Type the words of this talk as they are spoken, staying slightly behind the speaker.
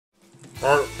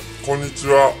はい、こんにち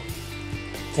は。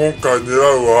今回狙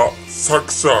うは、さ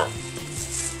くちゃん。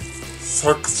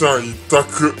さくちゃん一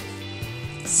択。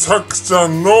さくちゃ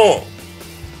んの、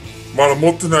まだ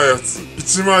持ってないやつ。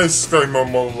1枚しか今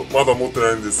まだ持って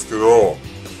ないんですけど、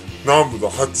何部だ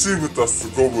 ?8 部足す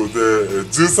5部で、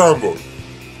13部。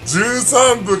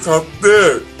13部買って、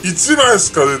1枚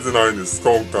しか出てないんです、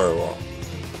今回は。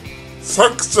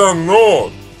さくちゃんの、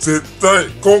絶対、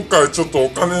今回ちょっとお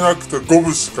金なくて5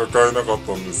部しか買えなかっ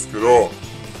たんですけど、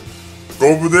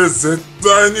5部で絶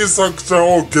対にさくちゃ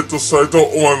んをゲットしたいと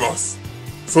思います。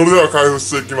それでは開封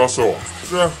していきましょう。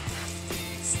じゃ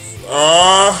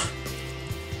あ、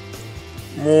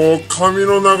もう髪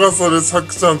の長さでさ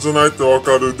くちゃんじゃないってわ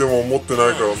かる。でも持ってな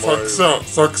いから、さくちゃん。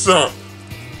サ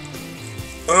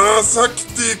キ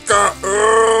ティか。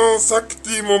サキテ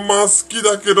ィもまあ好き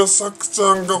だけど、さくち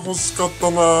ゃんが欲しかっ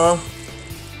たな。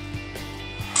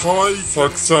かわいい。さ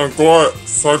くちゃん怖い。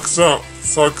さくちゃん。持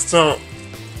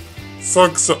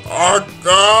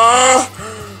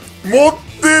っ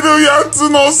てるやつ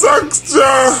のさくち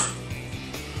ゃ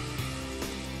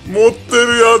ん。持って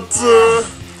るやつ。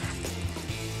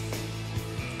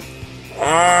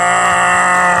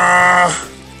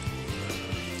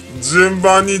順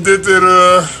番に出て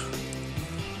る。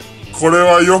これ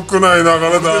は良くない流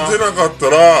れだ。出なかった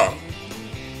ら、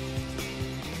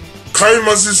買い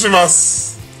増しします。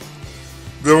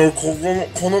でも、こ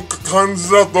の感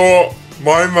じだと、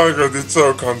マイが出ちゃ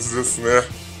う感じですね。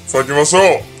さあ行きましょう。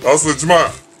ラスト1枚。や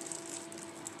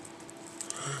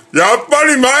っぱ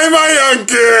りマイやん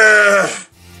けー。